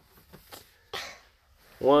candy.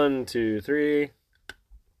 1, 2, 3.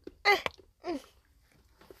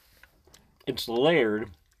 It's layered.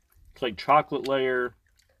 It's like chocolate layer,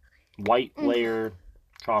 white layer,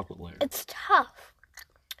 chocolate layer. It's tough.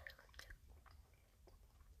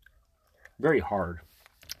 Very hard.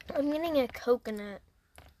 I'm getting a coconut.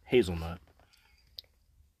 Hazelnut.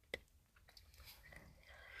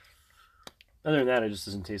 Other than that, it just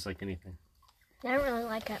doesn't taste like anything. I don't really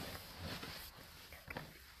like it.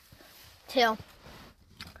 2.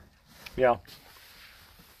 Yeah.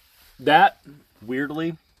 That,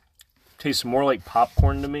 weirdly, tastes more like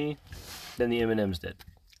popcorn to me than the M&M's did.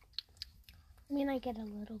 I mean, I get a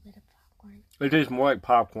little bit of popcorn. It tastes more like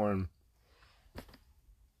popcorn.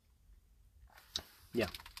 Yeah.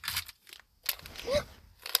 De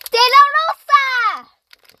La Rosa!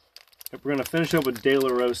 We're going to finish up with De La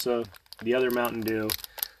Rosa, the other Mountain Dew.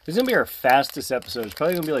 This is going to be our fastest episode. It's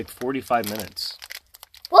probably going to be like 45 minutes.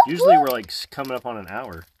 Whoop, Usually whoop. we're like coming up on an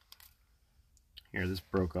hour. Here, this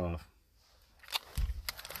broke off.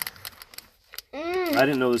 I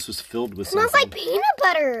didn't know this was filled with It smells something. like peanut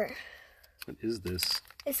butter. What is this?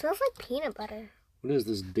 It smells like peanut butter. What is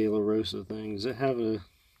this De La Rosa thing? Does it have a...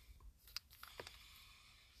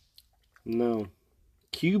 No.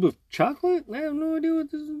 Cube of chocolate? I have no idea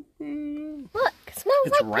what this is. Look, it smells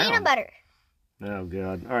It's like round. peanut butter. Oh,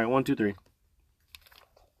 God. All right, 1, 2, 3.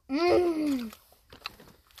 Mmm.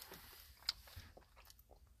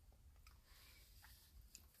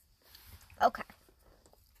 Okay.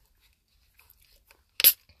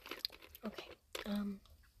 Okay.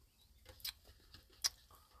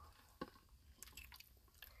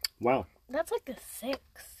 Wow. That's like a 6.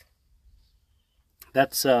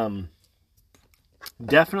 That's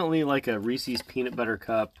definitely like a Reese's peanut butter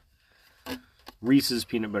cup. Reese's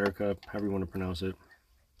peanut butter cup, however you want to pronounce it.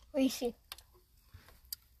 Reese.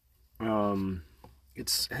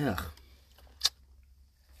 It's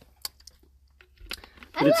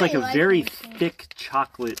but it's like a very thick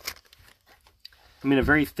chocolate. I mean, a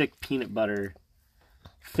very thick peanut butter,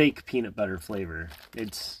 fake peanut butter flavor.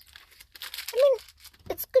 It's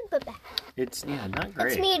good but bad. It's not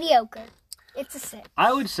great. It's mediocre. It's a 6.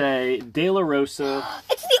 I would say De La Rosa.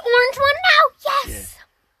 It's the orange one now. Yes. Yeah.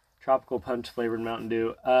 Tropical punch flavored Mountain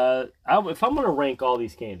Dew. If I'm gonna rank all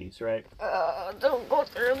these candies, right? Don't go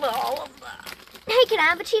through all of that. Hey, can I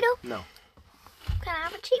have a Cheeto? No. Can I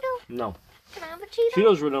have a Cheeto? No. Can I have a Cheeto?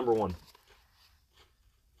 Cheetos were number 1.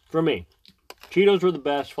 For me. Cheetos were the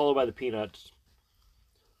best, followed by the peanuts.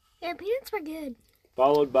 Yeah, peanuts were good.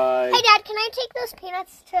 Followed by... Hey, Dad, can I take those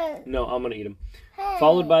peanuts to... No, I'm going to eat them. Hey.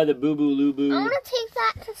 Followed by the Boo Boo Lubu. I want to take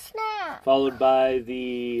that to Snap. Followed by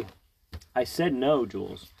the... I said no,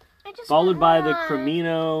 Jules. I just Followed by the want-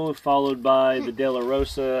 Cremino. Followed by the De La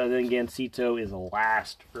Rosa. And then Gansito is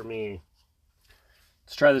last for me.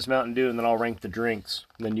 Let's try this Mountain Dew and then I'll rank the drinks.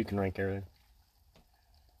 And then you can rank everything.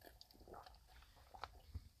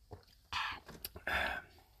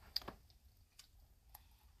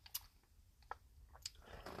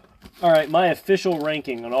 All right, my official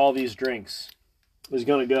ranking on all these drinks is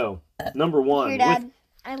going to go number 1. Here, Dad.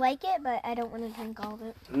 I like it, but I don't want to drink all of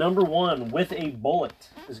it. Number 1 with a bullet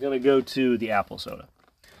is going to go to the apple soda.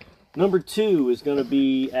 Number 2 is going to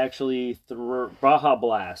be actually Baja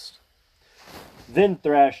Blast. Then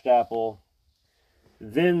Thrashed Apple.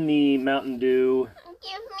 Then the Mountain Dew.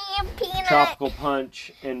 Give me a peanut. Tropical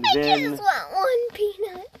Punch. And I then just want one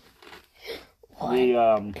peanut.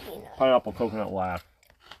 the peanut. Pineapple Coconut Laugh.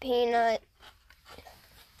 Peanut.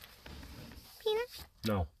 Peanut?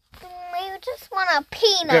 No. I just want a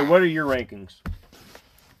peanut. Okay, what are your rankings?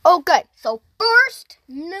 Okay, so first,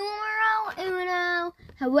 numero uno,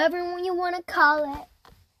 however you want to call it.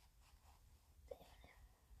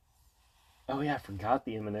 Oh yeah, I forgot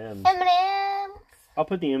the M&Ms. M&M's. I'll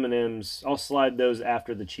put the M&Ms. I'll slide those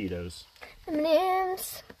after the Cheetos.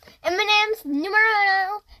 M&M's. M&M's, numero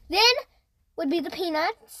uno. Then would be the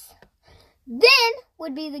peanuts. Then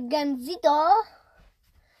would be the Gansito.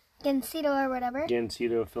 Gansito or whatever.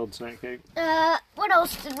 Gansito filled snack cake. What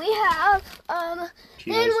else did we have? Then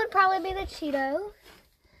Cheetos. would probably be the Cheetos.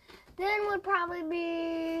 Then would probably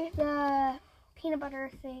be the peanut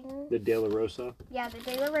butter thing. The De La Rosa. Yeah, the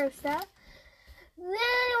De La Rosa. Then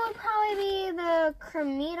it would probably be the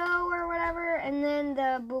Cremito or whatever, and then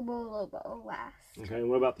the Boo Boo Lobo last. Okay,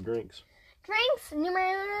 what about the drinks? Drinks,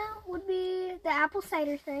 numero uno would be the apple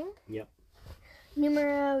cider thing. Yep.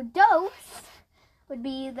 Numero dos would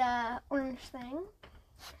be the orange thing.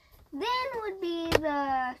 Then would be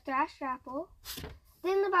the thrashed apple.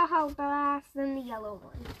 Then the Baja Blast, then the yellow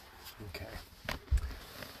one. Okay.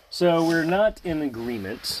 So we're not in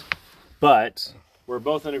agreement, but we're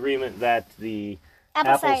both in agreement that the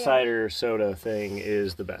apple cider soda thing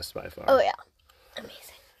is the best by far. Oh yeah,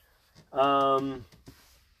 amazing.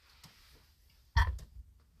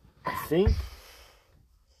 I think.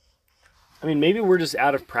 I mean, maybe we're just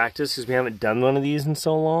out of practice because we haven't done one of these in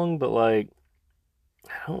so long, but like,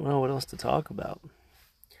 I don't know what else to talk about.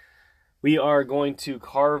 We are going to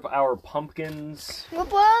carve our pumpkins.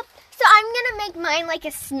 Whoop whoop. So I'm gonna make mine like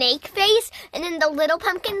a snake face, and then the little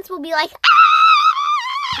pumpkins will be like. Ah!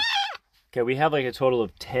 Okay, we have like a total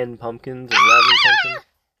of 10 pumpkins, 11 pumpkins.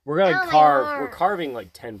 We're gonna we're carving like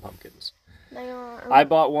 10 pumpkins. I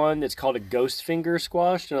bought one that's called a ghost finger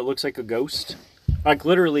squash, and it looks like a ghost. Like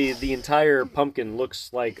literally, the entire pumpkin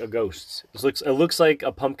looks like a ghost. It looks like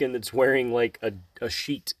a pumpkin that's wearing like a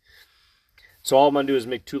sheet. So all I'm gonna do is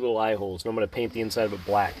make 2 little eye holes, and I'm gonna paint the inside of it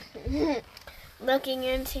black. Looking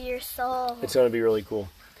into your soul. It's gonna be really cool.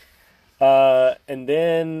 And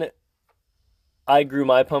then I grew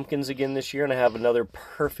my pumpkins again this year, and I have another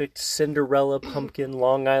perfect Cinderella pumpkin,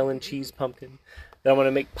 Long Island cheese pumpkin that I'm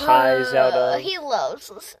gonna make pies out of. He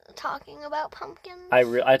loves talking about pumpkins. I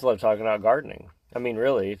love talking about gardening. I mean,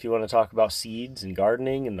 really, if you want to talk about seeds and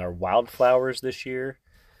gardening and our wildflowers this year,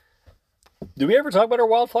 Did we ever talk about our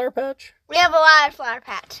wildflower patch? We have a wildflower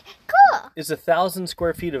patch. Cool. It's 1,000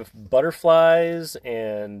 square feet of butterflies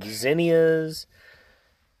and zinnias.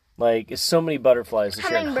 Like, it's so many butterflies this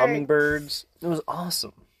year and hummingbirds. It was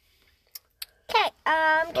awesome. Okay,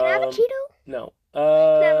 can I have a Cheeto? No. Can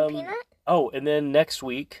I have a peanut? Oh, and then next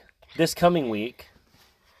week, this coming week,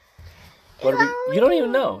 what are we? You don't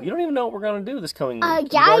even know. You don't even know what we're gonna do this coming week.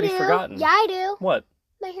 Yeah, You've already I do. forgotten. Yeah, I do. What?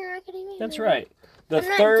 My Hero Academia. That's movie. right. The I'm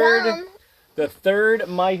not third, dumb. the third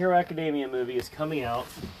My Hero Academia movie is coming out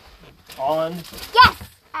on Yes.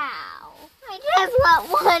 Ow! I just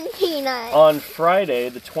want one peanut. on Friday,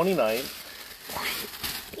 the 29th.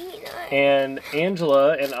 Peanut. And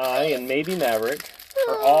Angela and I and maybe Maverick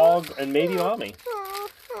are all, and maybe Mommy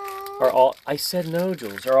are all. I said no,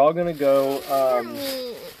 Jules. Are all gonna go.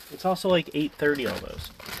 It's also like 8:30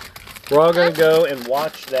 almost. We're all gonna go and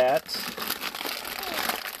watch that.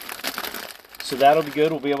 So that'll be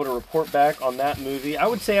good. We'll be able to report back on that movie. I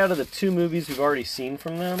would say out of the 2 movies we've already seen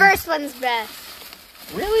from them. First one's best.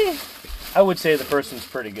 Really? I would say the first one's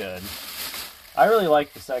pretty good. I really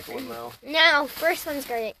like the second one though. No, first one's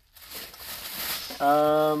great.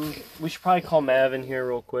 We should probably call Mav in here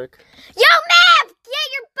real quick. Yo, Mav!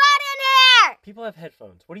 Get your butt in here! People have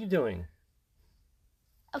headphones. What are you doing?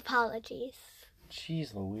 Apologies.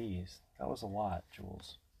 Jeez Louise. That was a lot,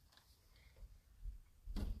 Jules.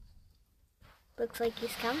 Looks like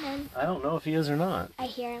he's coming. I don't know if he is or not. I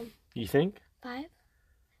hear him. You think? 5,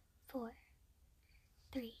 4,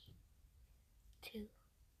 3, 2,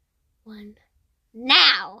 1.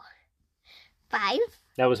 Now! 5,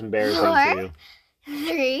 That was embarrassing Four. for you.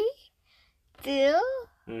 3, 2,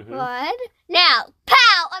 Mm-hmm. 1. Now!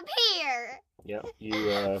 Pow! I'm here! Yep.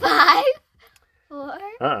 You. 5, 4,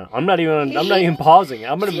 I'm not even pausing.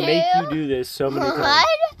 I'm gonna make you do this so many 1. times.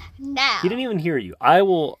 Now! He didn't even hear you. I'm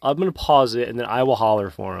gonna pause it and then I will holler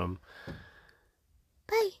for him.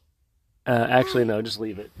 Bye. Actually, no. Just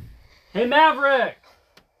leave it. Hey, Maverick!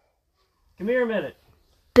 Come here a minute.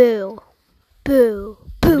 Boo. Boo.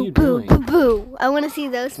 What are Boo, you boo, doing? boo, boo. I want to see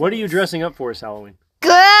those. What are you dressing up for as Halloween?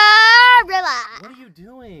 Gorilla. What are you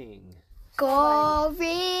doing?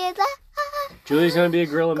 Gorilla. Julie's gonna be a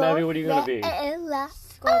gorilla. Mavi, what are you gonna be? Gorilla.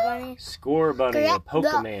 Score bunny. Score bunny of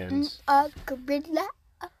Pokemans. Gorilla.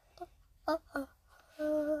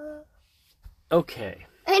 Okay.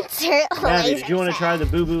 Insert Mavi, did you want to try the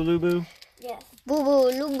Boo Boo Lubu? Yes. Boo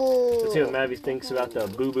boo lubu. Let's see what Mavi thinks about the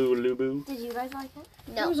Boo Boo Lubu. Did you guys like it?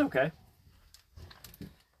 It No. was okay.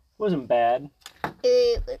 Wasn't bad.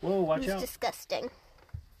 It Whoa, watch was out. disgusting.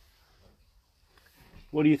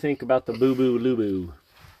 What do you think about the Boo Boo Lubu?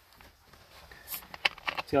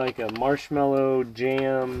 It's got like a marshmallow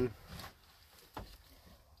jam.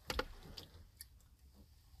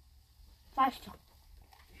 5 star.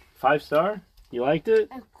 5-star? You liked it?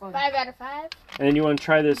 5 out of 5. And then you want to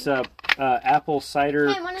try this apple cider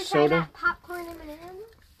Hey, want to try soda? that popcorn M&M?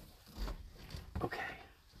 Okay.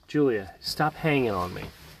 Julia, stop hanging on me.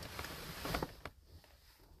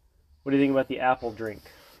 What do you think about the apple drink?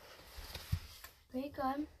 Pretty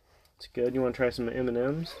good. It's good. You want to try some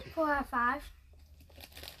M&Ms? 4 out of 5.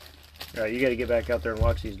 All right, you got to get back out there and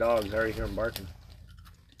watch these dogs. I already hear them barking.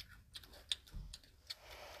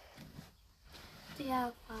 3 out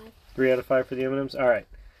of 5. 3 out of 5 for the M&Ms? All right.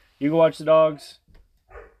 You go watch the dogs.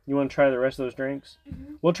 You want to try the rest of those drinks?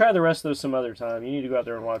 Mm-hmm. We'll try the rest of those some other time. You need to go out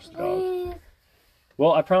there and watch the dogs. Please.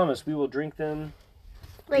 Well, I promise we will drink them.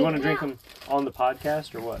 Wait, You want to drink them on the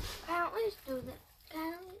podcast or what? Can't we do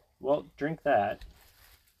that? Well, drink that.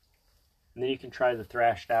 And then you can try the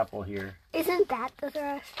thrashed apple here. Isn't that the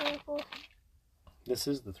thrash apple? This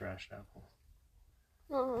is the thrashed apple.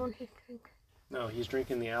 No, he's drinking. No, he's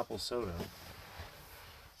drinking the apple soda.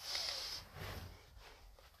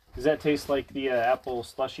 Does that taste like the apple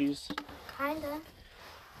slushies? Kinda.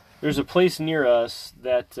 There's a place near us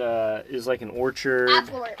that is like an orchard.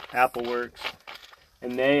 Appleworks. Appleworks.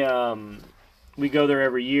 And they, we go there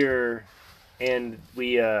every year, and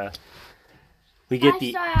we get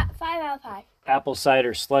the 5 out of 5. apple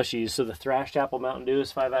cider slushies. So the thrashed apple Mountain Dew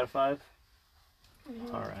is 5 out of 5?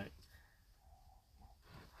 Mm-hmm. All right.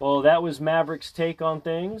 Well, that was Maverick's take on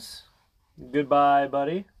things. Goodbye,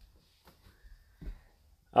 buddy.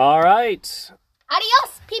 All right.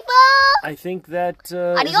 Adios, people! I think that is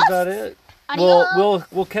Adios. about it. Adios.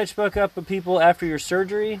 We'll catch back up with people after your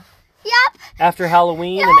surgery, Yep. after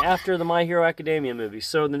Halloween, and after the My Hero Academia movie.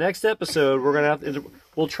 So in the next episode,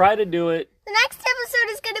 we'll try to do it. The next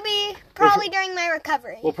episode is going to be probably during my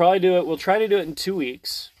recovery. We'll probably do it. We'll try to do it in 2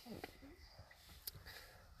 weeks.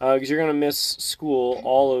 Because you're going to miss school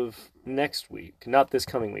all of next week. Not this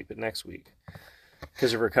coming week, but next week.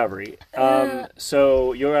 because of recovery.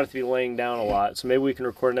 So you'll have to be laying down a lot. So maybe we can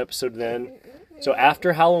record an episode then. So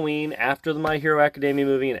after Halloween, after the My Hero Academia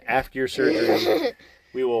movie, and after your surgery,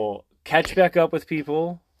 we will catch back up with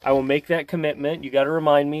people. I will make that commitment. You got to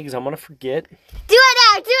remind me because I'm going to forget. Do it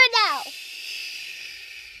now. Do it now.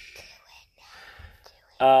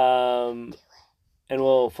 And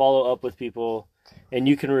we'll follow up with people. And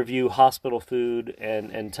you can review hospital food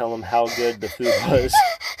and tell them how good the food was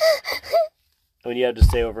when you had to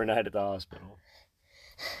stay overnight at the hospital.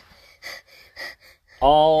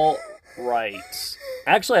 All right.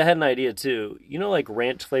 Actually, I had an idea, too. You know, like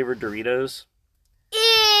ranch-flavored Doritos? Ew,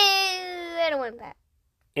 I don't want that.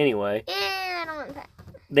 Anyway. Ew, I don't want that.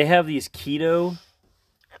 They have these keto,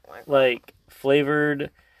 like,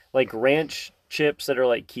 flavored, like, ranch chips that are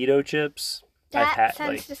like keto chips. That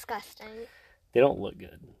sounds disgusting. They don't look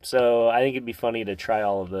good. So I think it'd be funny to try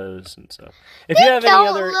all of those and stuff. If They you have don't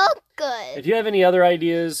any other look good. If you have any other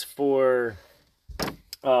ideas for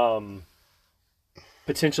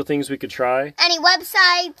potential things we could try, Any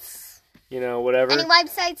websites? you know, whatever. Any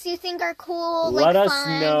websites you think are cool? Let like us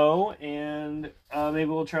fun? know, and maybe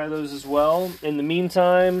we'll try those as well. In the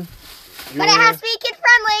meantime, But it has to be kid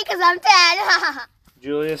friendly because I'm 10.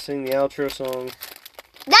 Julia, sing the outro song.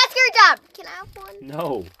 That's your job. Can I have one?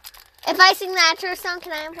 No. If I sing the outro song,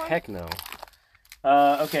 can I have one? Heck no.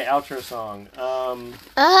 Okay, outro song.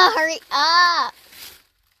 Hurry up.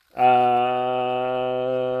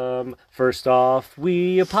 First off,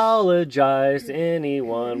 we apologize to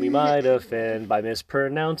anyone we might offend by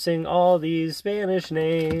mispronouncing all these Spanish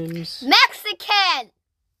names. Mexican.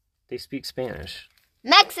 They speak Spanish.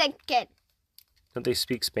 Mexican. Don't they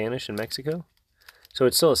speak Spanish in Mexico? So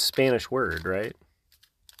it's still a Spanish word, right?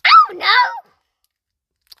 Oh, no.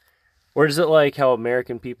 Or is it like how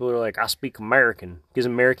American people are like, I speak American? Because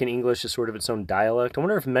American English is sort of its own dialect. I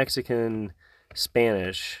wonder if Mexican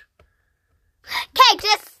Spanish... Okay,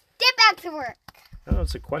 just get back to work. Oh,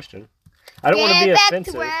 that's a question. I don't want to be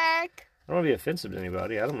offensive. Get back to work. I don't want to be offensive to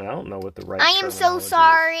anybody. I don't know what the right I am so terminology is.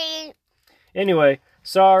 sorry. Anyway,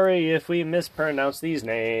 sorry if we mispronounce these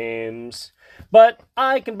names. But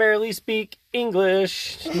I can barely speak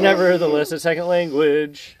English. Nevertheless, a second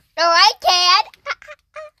language. Oh, I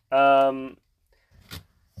can.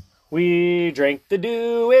 We drank the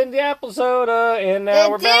dew in the apple soda, and now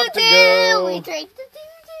we're about to go. We drank the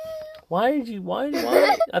doo-doo. Why?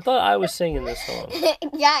 I thought I was singing this song.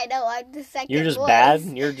 Yeah, I know. I'm the second You're just voice. bad?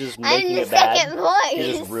 You're just making I'm the it bad? second voice.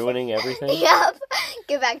 You're just ruining everything? Yep.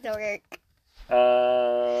 Get back to work.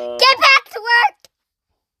 Get back to work!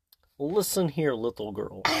 Listen here, little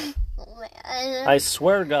girl. Oh, man. I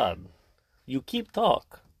swear to God, you keep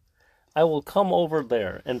talk, I will come over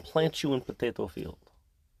there and plant you in potato field.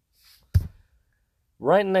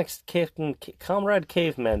 Right next Comrade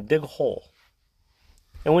Caveman, dig hole.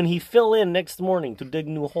 And when he fill in next morning to dig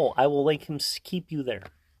new hole, I will make him keep you there.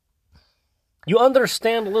 You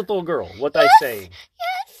understand, little girl, what I say?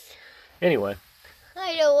 Yes. Anyway.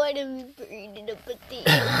 I don't want to be buried in a potato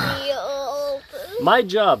field. My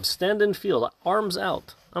job, stand in field, arms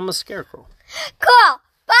out. I'm a scarecrow. Cool.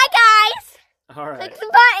 Bye, guys. All right. Click the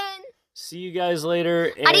button. See you guys later.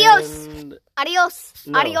 And... Adios. Adios.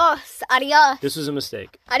 No. Adios. Adios. This was a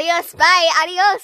mistake. Adios. Bye. Adios.